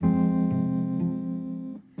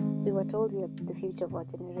were told we are the future of our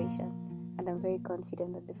generation, and I'm very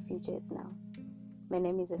confident that the future is now. My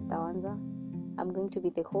name is Esther Wanza. I'm going to be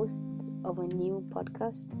the host of a new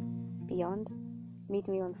podcast, Beyond. Meet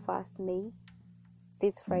me on 1st May,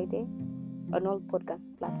 this Friday, on all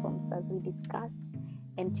podcast platforms as we discuss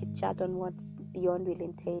and chit-chat on what Beyond will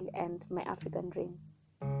entail and my African dream.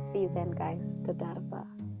 See you then, guys. Todarba.